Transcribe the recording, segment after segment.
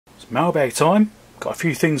Mailbag time. Got a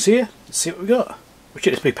few things here. Let's see what we got. We'll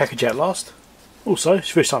check this big package out last. Also, if it's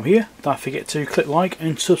your first time here, don't forget to click like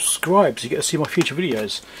and subscribe so you get to see my future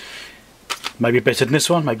videos. Maybe better than this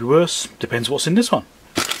one, maybe worse. Depends what's in this one.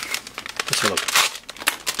 Let's have a look.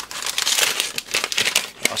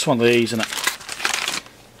 That's one of these, isn't it?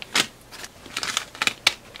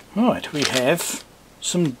 Right, we have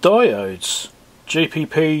some diodes.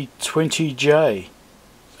 GPP20J.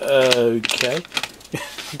 Okay.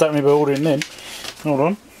 Don't remember ordering them. Hold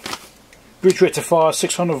on. Bridge rectifier,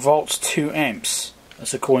 600 volts, 2 amps.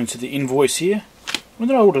 That's according to the invoice here. When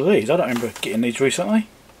did I order these? I don't remember getting these recently.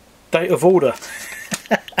 Date of order.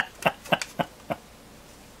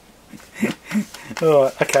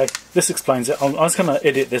 Alright, okay. This explains it. I'm just going to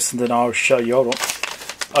edit this and then I'll show you. Hold on.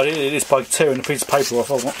 I edited this by tearing a piece of paper off.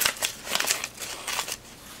 Hold on.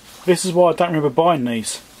 This is why I don't remember buying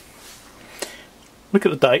these. Look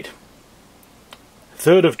at the date.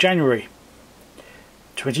 3rd of January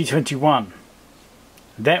 2021.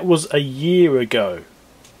 That was a year ago.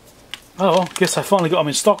 Oh well, guess I finally got them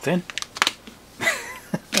in stock then.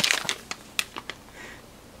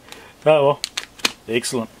 Oh well,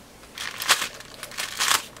 excellent.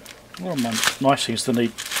 Well, man, nice things to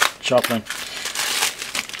need sharpening.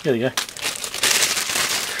 There you go.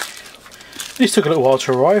 These took a little while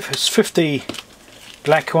to arrive. It's 50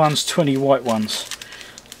 black ones, 20 white ones.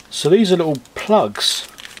 So these are little plugs,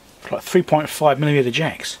 like 3.5mm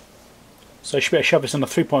jacks. So you should be able to shove this in a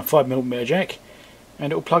 3.5mm jack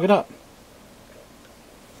and it will plug it up.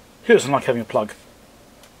 Who doesn't like having a plug?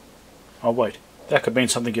 Oh wait, that could mean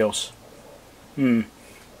something else. And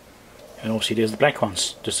obviously there's the black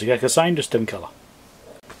ones, just exactly the same, just different colour.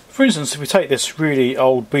 For instance, if we take this really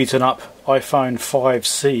old beaten up iPhone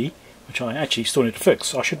 5C, which I actually still need to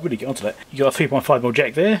fix, I should really get onto that. You got a 3.5mm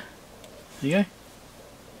jack there. There you go.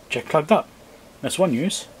 Jack plugged up. That's one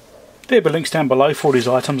use. There'll be links down below for all these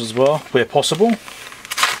items as well, where possible.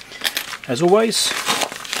 As always,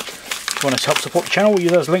 if you want to help support the channel,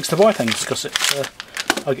 use those links to buy things, because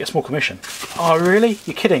I get a small commission. Oh really?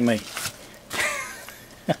 You're kidding me?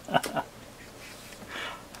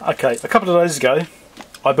 Okay, a couple of days ago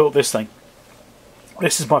I built this thing.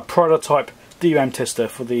 This is my prototype DRAM tester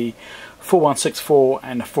for the 4164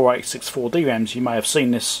 and the 4864 DRAMs. You may have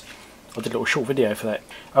seen this. I did a little short video for that.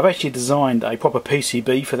 I've actually designed a proper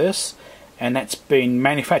PCB for this, and that's been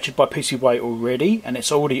manufactured by PCBWay already, and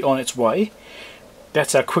it's already on its way.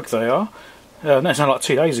 That's how quick they are. That's not like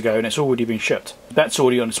 2 days ago, and it's already been shipped. That's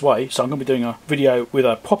already on its way, so I'm going to be doing a video with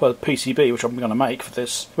a proper PCB, which I'm going to make for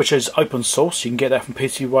this, which is open source. You can get that from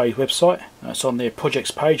PCBWay's website. It's on their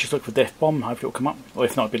projects page. Just look for Defpom, hopefully it'll come up. Or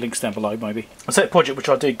if not, it'll be links down below, maybe. It's that project which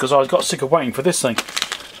I did because I got sick of waiting for this thing.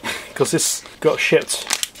 Because this got shipped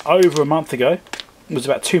over a month ago. It was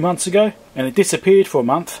about 2 months ago, and it disappeared for a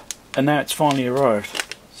month, and now it's finally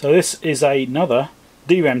arrived. So this is another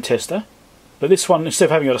DRAM tester. But this one, instead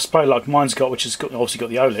of having a display like mine's got, which has obviously got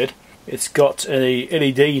the OLED, it's got a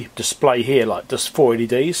LED display here, like just 4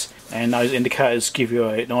 LEDs, and those indicators give you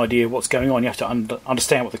an idea of what's going on. You have to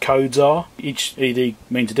understand what the codes are. Each LED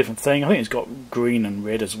means a different thing. I think it's got green and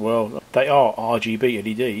red as well. They are RGB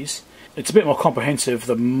LEDs. It's a bit more comprehensive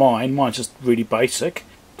than mine. Mine's just really basic.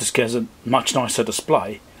 Just gives a much nicer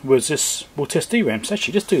display. Whereas this will test DRAMs.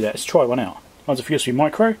 Actually, just do that. Let's try one out. Mine's a USB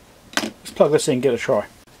micro. Let's plug this in and give it a try.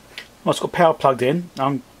 Well, it's got power plugged in.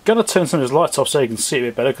 I'm going to turn some of those lights off so you can see it a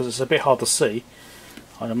bit better, because it's a bit hard to see.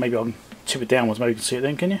 I don't know, maybe I can tip it downwards, maybe you can see it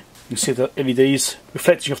then, can you? You can see the LEDs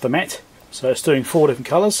reflecting off the mat. So it's doing 4 different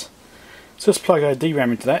colours. So let's plug a DRAM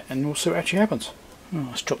into that and we'll see what actually happens. Oh,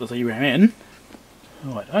 let's drop the DRAM in.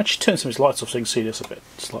 Alright, I'll actually turn some of these lights off so you can see this a bit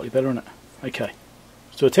slightly better, isn't it? Okay,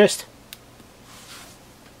 let's do a test.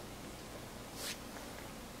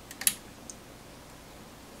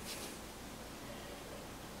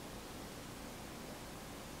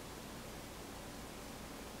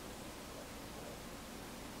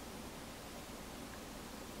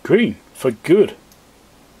 Green for good.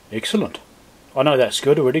 Excellent. I know that's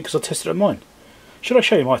good already because I tested it on mine. Should I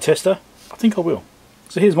show you my tester? I think I will.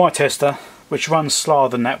 So here's my tester, which runs slower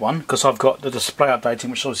than that one because I've got the display updating,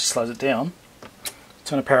 which obviously slows it down.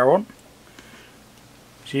 Turn the power on.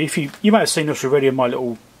 So if you may have seen this already in my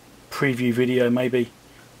little preview video, maybe.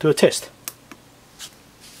 Do a test.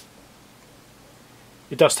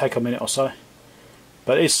 It does take a minute or so,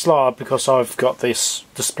 but it's slower because I've got this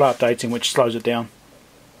display updating which slows it down.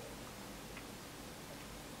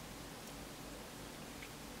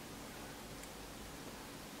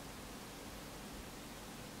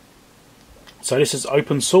 So this is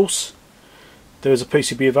open source. There's a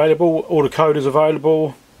PCB available, all the code is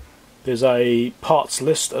available. There's a parts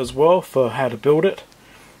list as well for how to build it.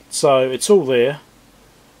 So it's all there.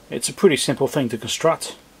 It's a pretty simple thing to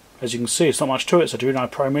construct. As you can see, it's not much to it. It's a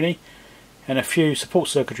Arduino Pro Mini and a few support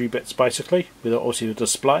circuitry bits basically, with obviously the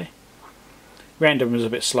display. Random is a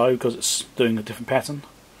bit slow because it's doing a different pattern.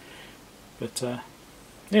 But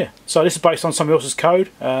yeah, so this is based on somebody else's code.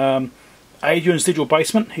 Adrian's Digital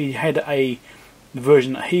Basement, he had a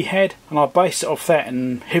version that he had, and I based it off that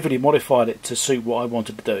and heavily modified it to suit what I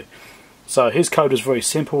wanted to do. So his code is very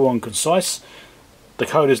simple and concise. The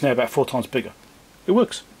code is now about 4 times bigger. It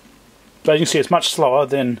works. But you can see it's much slower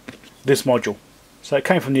than this module. So it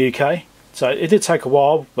came from the UK. So it did take a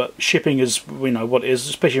while, but shipping is, you know, what it is,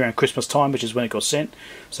 especially around Christmas time, which is when it got sent.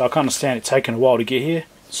 So I can understand it taking a while to get here.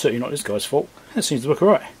 It's certainly not this guy's fault. It seems to work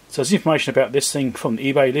alright. So there's information about this thing from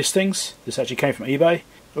the eBay listings. This actually came from eBay.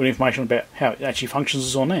 All the information about how it actually functions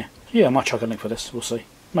is on there. Yeah, I might chuck a link for this, we'll see.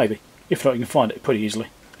 Maybe. If not, you can find it pretty easily.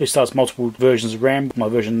 This does multiple versions of RAM. My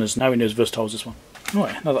version is nowhere near as versatile as this one.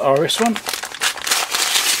 Right, another RS one.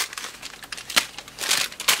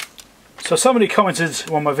 So somebody commented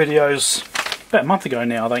on my videos about a month ago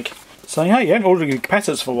now, I think, saying, hey, you haven't ordered any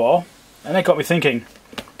capacitors for a while. And that got me thinking,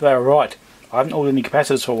 they were right. I haven't ordered any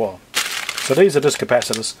capacitors for a while. So these are just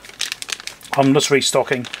capacitors. I'm just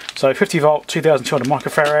restocking. So 50 volt, 2200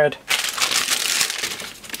 microfarad.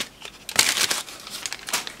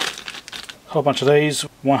 A whole bunch of these.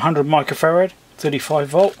 100 microfarad, 35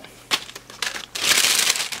 volt.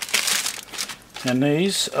 And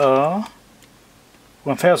these are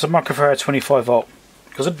 1000 microfarad, 25 volt.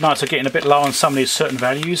 Because at nights are getting a bit low on some of these certain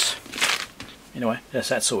values. Anyway, that's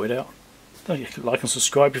that sorted out. Don't forget to like and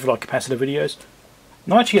subscribe if you like capacitor videos.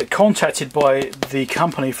 Now I actually get contacted by the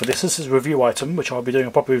company for this. This is a review item, which I'll be doing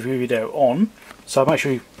a proper review video on. So make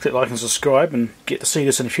sure you click like and subscribe and get to see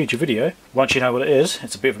this in a future video. Once you know what it is,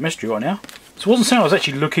 it's a bit of a mystery right now. So it wasn't something I was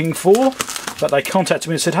actually looking for, but they contacted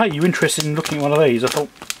me and said, hey, you interested in looking at one of these? I thought,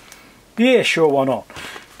 yeah, sure, why not?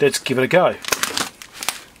 Let's give it a go.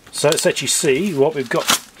 So let's actually see what we've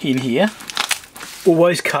got in here.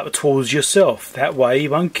 Always cut towards yourself. That way you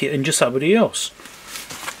won't get into somebody else.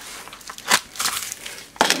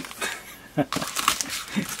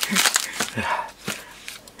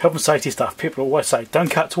 Health and safety stuff. People always say,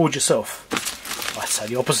 don't cut towards yourself. I say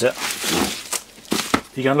the opposite.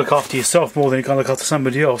 You're going to look after yourself more than you're going to look after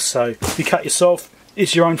somebody else. So if you cut yourself,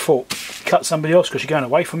 it's your own fault. Cut somebody else because you're going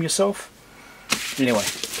away from yourself. Anyway,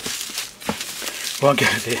 won't go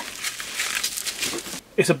there.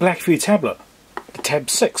 It's a Blackview tablet, the Tab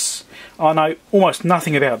 6. I know almost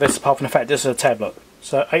nothing about this apart from the fact this is a tablet.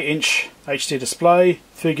 So 8-inch HD display,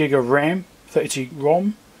 3GB of RAM, 32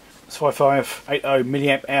 ROM, 5580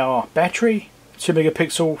 milliamp hour battery, 2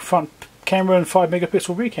 megapixel front camera and 5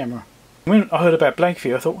 megapixel rear camera. When I heard about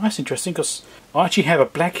Blackview, I thought, well, that's interesting because I actually have a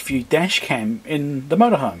Blackview dash cam in the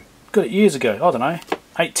motorhome. Got it years ago, I don't know,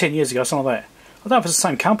 8-10 years ago, something like that. I don't know if it's the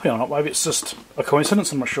same company or not, maybe it's just a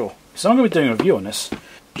coincidence, I'm not sure. So I'm going to be doing a review on this.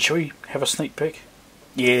 Shall we have a sneak peek?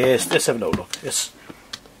 Yes, let's have a little look. Let's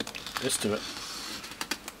do it.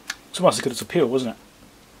 It's almost as good as a peel, wasn't it?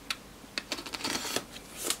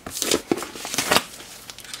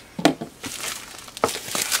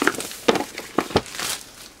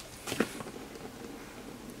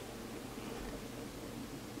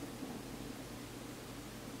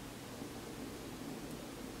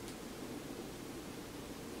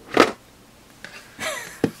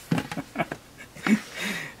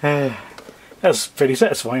 That's pretty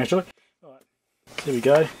satisfying actually. Right. There we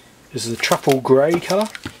go. This is a truffle grey colour.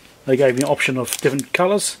 They gave me an option of different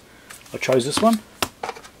colours. I chose this one.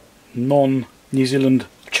 Non-New Zealand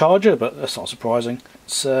charger, but that's not surprising.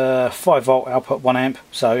 It's 5 volt output, 1 amp,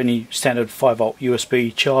 so any standard 5 volt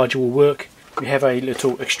USB charger will work. We have a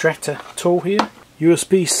little extractor tool here.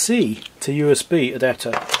 USB-C to USB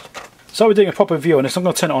adapter. So we're doing a proper review on this. I'm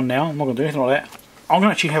going to turn it on now. I'm not going to do anything like that. I'm going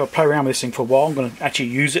to actually have a play around with this thing for a while. I'm going to actually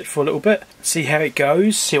use it for a little bit, see how it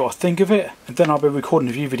goes, see what I think of it, and then I'll be recording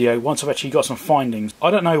a review video once I've actually got some findings. I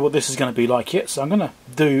don't know what this is going to be like yet, so I'm going to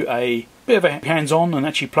do a bit of a hands-on and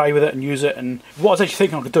actually play with it and use it. And what I was actually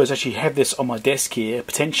thinking I could do is actually have this on my desk here,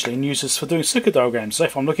 potentially, and use this for doing circuit diagrams. So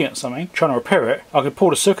if I'm looking at something, trying to repair it, I could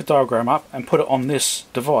pull the circuit diagram up and put it on this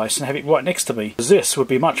device and have it right next to me. This would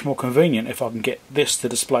be much more convenient if I can get this to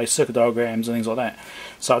display circuit diagrams and things like that.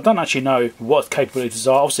 So I don't actually know what capabilities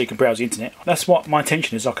are. Obviously you can browse the internet. That's what my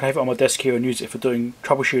intention is. I can have it on my desk here and use it for doing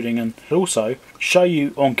troubleshooting, and also show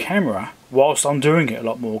you on camera whilst I'm doing it a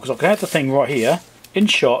lot more, because I can have the thing right here in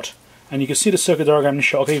shot and you can see the circuit diagram in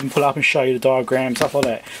shot. I can even pull it up and show you the diagram, stuff like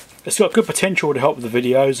that. It's got good potential to help with the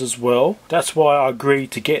videos as well. That's why I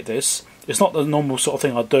agreed to get this. It's not the normal sort of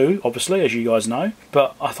thing I do, obviously, as you guys know,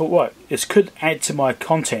 but I thought, right, this could add to my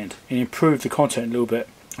content and improve the content a little bit.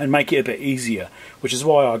 and make it a bit easier, which is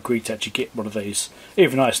why I agreed to actually get one of these,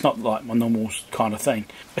 even though it's not like my normal kind of thing.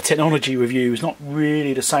 A technology review is not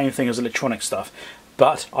really the same thing as electronic stuff,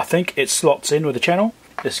 but I think it slots in with the channel.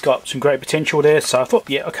 It's got some great potential there, so I thought,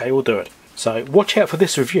 yeah, okay, we'll do it. So watch out for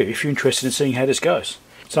this review if you're interested in seeing how this goes.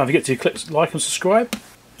 So don't forget to click like and subscribe,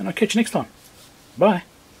 and I'll catch you next time. Bye.